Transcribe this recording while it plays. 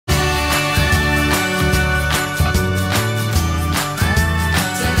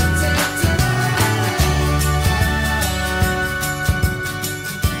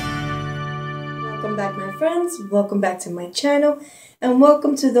welcome back to my channel, and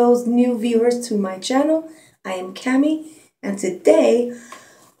welcome to those new viewers to my channel. I am Kammie, and today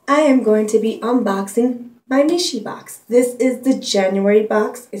I am going to be unboxing my Mishibox. This is the January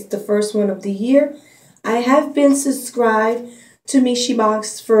box. It's the first one of the year. I have been subscribed to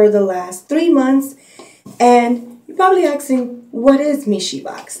Mishibox for the last 3 months, and you're probably asking, what is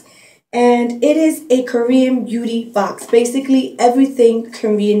Mishibox? And it is a Korean beauty box, basically everything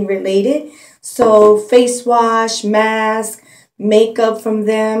Korean related. So face wash, mask, makeup from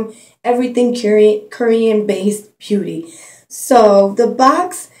them, everything Korean based beauty. So the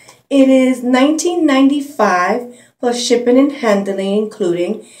box, it is $19.95 plus shipping and handling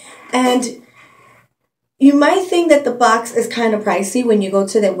including. And you might think that the box is kind of pricey when you go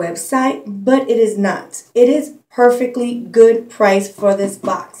to their website, but it is not. It is perfectly good price for this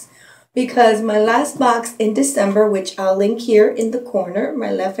box. Because my last box in December, which I'll link here in the corner, my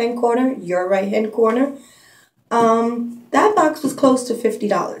left hand corner, your right hand corner, that box was close to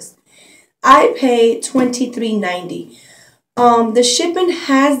 $50. I paid $23.90. The shipping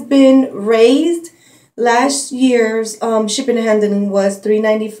has been raised. Last year's shipping and handling was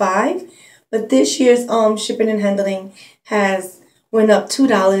 $3.95, but this year's shipping and handling has went up $2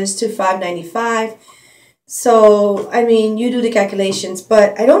 to $5.95. So, I mean, you do the calculations,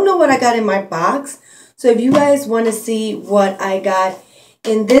 but I don't know what I got in my box. So if you guys want to see what I got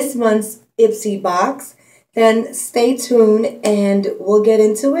in this month's Ipsy box, then stay tuned and we'll get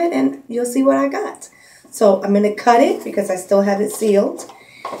into it and you'll see what I got. So I'm going to cut it because I still have it sealed.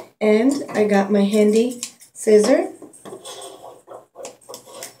 And I got my handy scissor.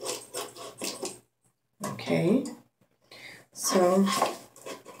 Okay. So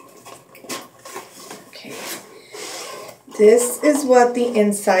this is what the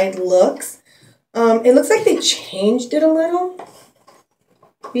inside looks. It looks like they changed it a little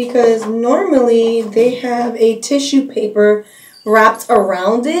because normally they have a tissue paper wrapped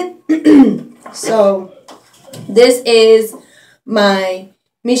around it. So this is my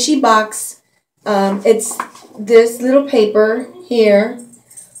Mishibox. It's this little paper here.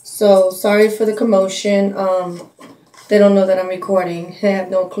 So sorry for the commotion. They don't know that I'm recording. I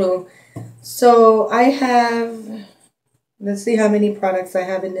have no clue. So I have... Let's see how many products I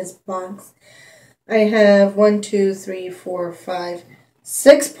have in this box. I have 1, 2, 3, 4, 5,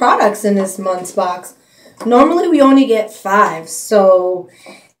 6 products in this month's box. Normally we only get 5. So,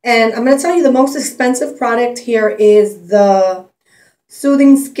 and I'm going to tell you the most expensive product here is the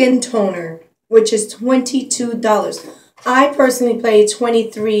Soothing Skin Toner, which is $22. I personally pay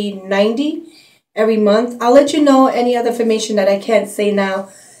 $23.90 every month. I'll let you know any other information that I can't say now.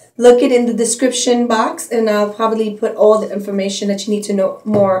 Look it in the description box, and I'll probably put all the information that you need to know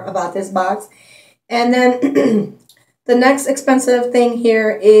more about this box. And then the next expensive thing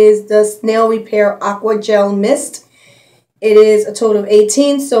here is the Snail Repair Aqua Gel Mist. It is a total of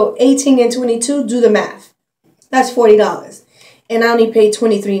 18, so 18 and 22, do the math. That's $40. And I only paid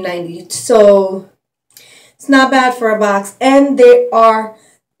 $23.90, so it's not bad for a box. And there are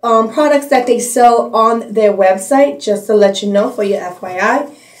products that they sell on their website, just to let you know for your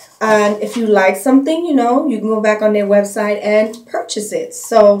FYI. And if you like something, you know, you can go back on their website and purchase it.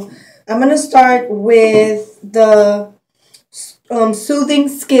 So I'm going to start with the Soothing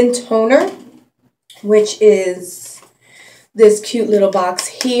Skin Toner, which is this cute little box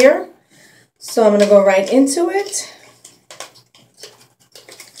here. So I'm going to go right into it.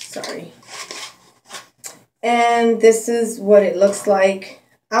 Sorry. And this is what it looks like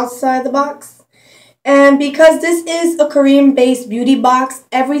outside the box. And because this is a Korean-based beauty box,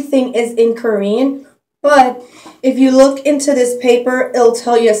 everything is in Korean. But if you look into this paper, it'll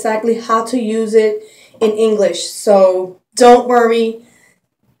tell you exactly how to use it in English. So don't worry.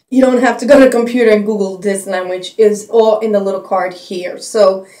 You don't have to go to the computer and Google this language. It's all in the little card here.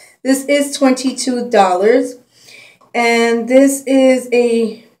 So this is $22. And this is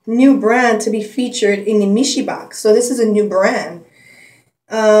a new brand to be featured in the Mishibox. So this is a new brand.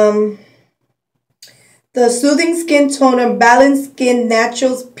 The Soothing Skin Toner Balanced Skin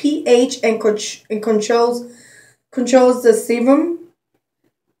Naturals pH and controls the sebum.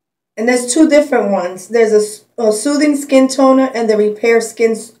 And there's 2 different ones. There's a Soothing Skin Toner and the Repair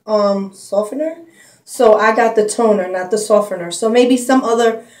Skin Softener. So I got the toner, not the softener. So maybe some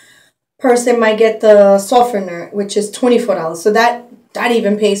other person might get the softener, which is $24. So that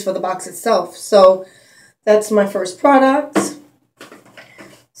even pays for the box itself. So that's my first product.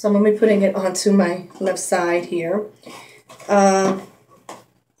 So I'm going to be putting it onto my left side here. The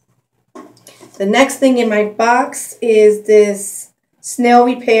next thing in my box is this Snail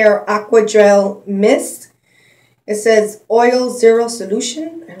Repair Aqua Gel Mist. It says Oil Zero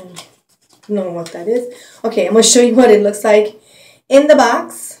Solution. know what that is. Okay, I'm going to show you what it looks like in the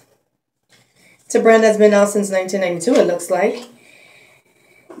box. It's a brand that's been out since 1992, it looks like.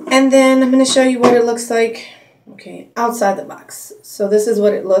 And then I'm going to show you what it looks like, okay, outside the box. So this is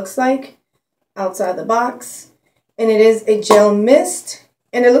what it looks like outside the box. And it is a gel mist.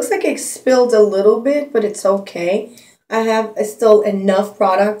 And it looks like it spilled a little bit, but it's okay. I have still enough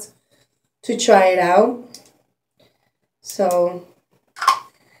product to try it out. So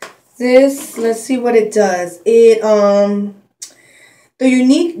this, let's see what it does. The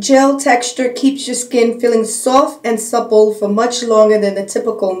unique gel texture keeps your skin feeling soft and supple for much longer than the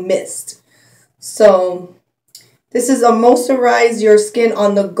typical mist. So this is a moisturize your skin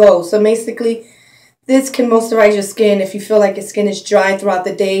on the go. So basically, this can moisturize your skin. If you feel like your skin is dry throughout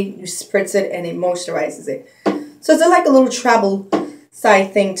the day, you spritz it and it moisturizes it. So it's like a little travel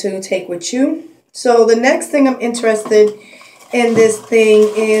side thing to take with you. So the next thing I'm interested in this thing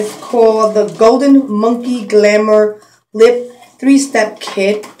is called the Golden Monkey Glamour Lip 3-Step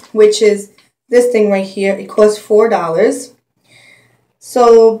Kit, which is this thing right here. It costs $4.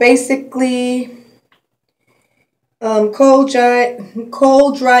 So basically, cold,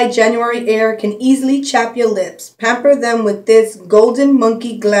 dry January air can easily chap your lips. Pamper them with this Golden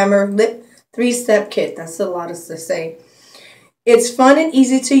Monkey Glamour Lip 3-Step Kit. That's a lot to say. It's fun and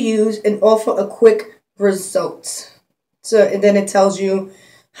easy to use and offer a quick result. So and then it tells you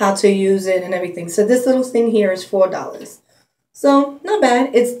how to use it and everything. So this little thing here is $4. So not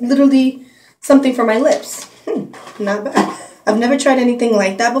bad. It's literally something for my lips. Not bad. I've never tried anything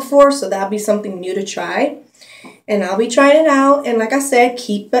like that before, so that'll be something new to try. And I'll be trying it out. And like I said,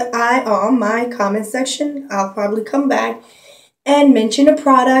 keep an eye on my comment section. I'll probably come back and mention a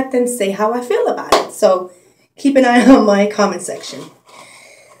product and say how I feel about it. So keep an eye on my comment section.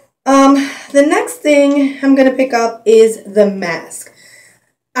 The next thing I'm going to pick up is the mask.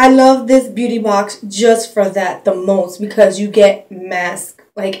 I love this beauty box just for that the most because you get masks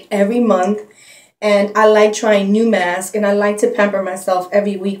like every month. And I like trying new masks and I like to pamper myself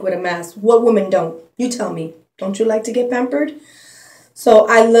every week with a mask. What woman don't? You tell me. Don't you like to get pampered? So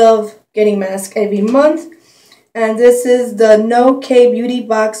I love getting masks every month. And this is the No K Beauty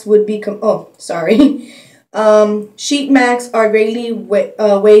Box would be, sheet masks are a great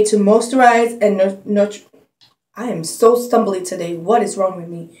way to moisturize and nurture. I am so stumbly today. What is wrong with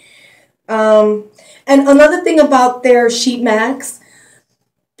me? And another thing about their sheet masks,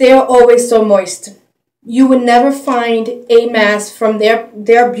 they're always so moist. You would never find a mask from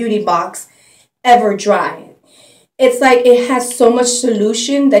their beauty box ever dry. It's like it has so much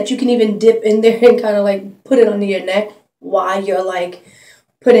solution that you can even dip in there and kind of like put it under your neck while you're like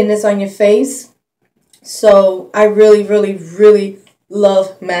putting this on your face. So I really, really, really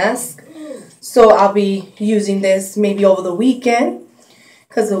love masks. So I'll be using this maybe over the weekend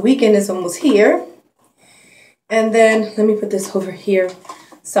because the weekend is almost here. And then let me put this over here.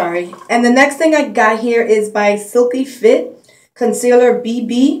 Sorry. And the next thing I got here is by Silky Fit Concealer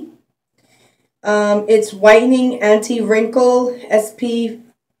BB. It's whitening anti-wrinkle SPF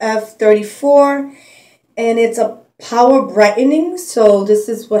 34. And it's a power brightening. So this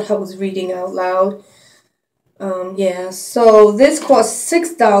is what I was reading out loud. Yeah. So this costs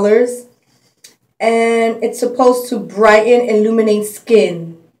 $6. And it's supposed to brighten, illuminate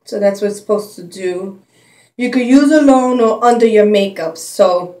skin. So that's what it's supposed to do. You could use alone or under your makeup.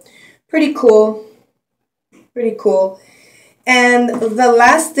 So pretty cool. Pretty cool. And the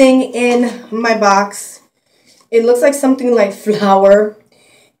last thing in my box, it looks like something like flour.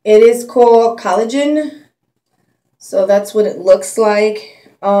 It is called collagen. So that's what it looks like.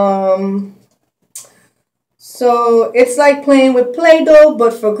 So it's like playing with Play-Doh,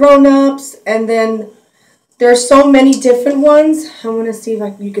 but for grown-ups. And then there's so many different ones. I want to see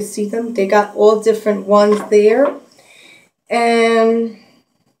if you can see them. They got all different ones there. And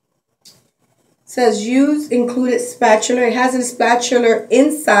it says use included spatula. It has a spatula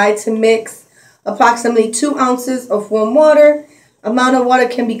inside to mix approximately 2 ounces of warm water. Amount of water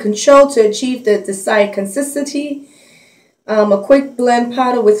can be controlled to achieve the desired consistency. A quick blend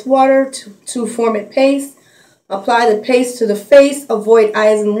powder with water to form a paste. Apply the paste to the face. Avoid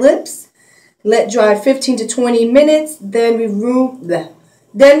eyes and lips. Let dry 15 to 20 minutes. Then remove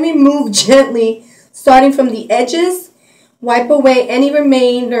gently, starting from the edges. Wipe away any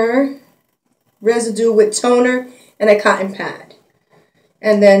residue with toner and a cotton pad.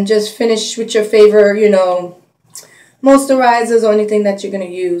 And then just finish with your favorite, moisturizers or anything that you're going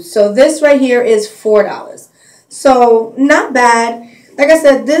to use. So this right here is $4. So not bad. Like I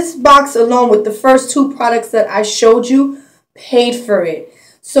said, this box alone with the first 2 products that I showed you paid for it.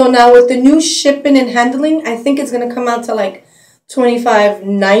 So now with the new shipping and handling, I think it's going to come out to like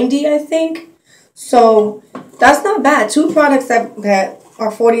 $25.90, I think. So that's not bad. 2 products that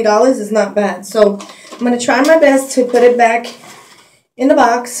are $40 is not bad. So I'm going to try my best to put it back in the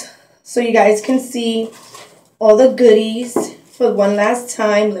box so you guys can see all the goodies for one last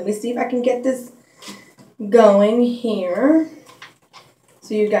time. Let me see if I can get this going here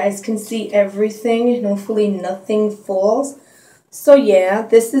so you guys can see everything and hopefully nothing falls. So yeah,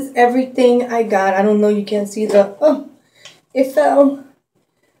 this is everything I got. I don't know, you can't see the, oh, it fell.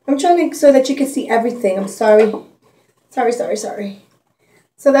 I'm trying to so that you can see everything. I'm sorry. Sorry.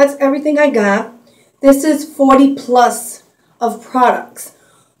 So that's everything I got. This is 40 plus of products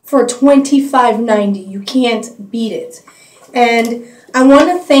for $25.90. You can't beat it. And I want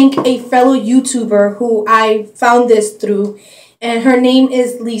to thank a fellow YouTuber who I found this through, and her name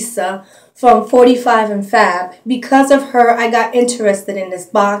is Lisa from 45 and Fab. Because of her, I got interested in this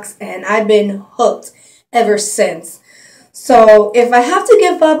box, and I've been hooked ever since. So if I have to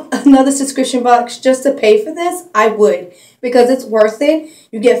give up another subscription box just to pay for this, I would, because it's worth it.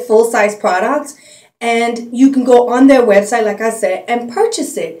 You get full-size products, and you can go on their website, like I said, and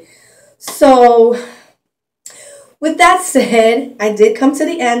purchase it. So with that said, I did come to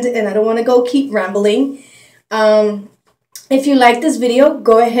the end, and I don't want to go keep rambling. If you like this video,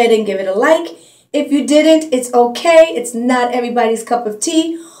 go ahead and give it a like. If you didn't, it's okay. It's not everybody's cup of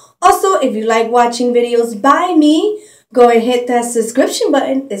tea. Also, if you like watching videos by me, go and hit that subscription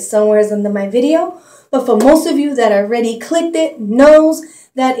button. It's somewhere under my video. But for most of you that already clicked it, knows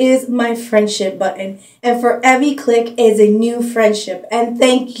that is my friendship button. And for every click is a new friendship. And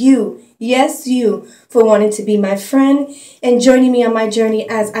thank you, yes you, for wanting to be my friend and joining me on my journey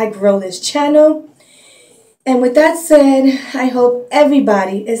as I grow this channel. And with that said, I hope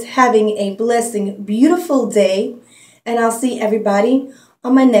everybody is having a blessing, beautiful day. And I'll see everybody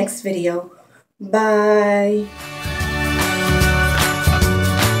on my next video. Bye.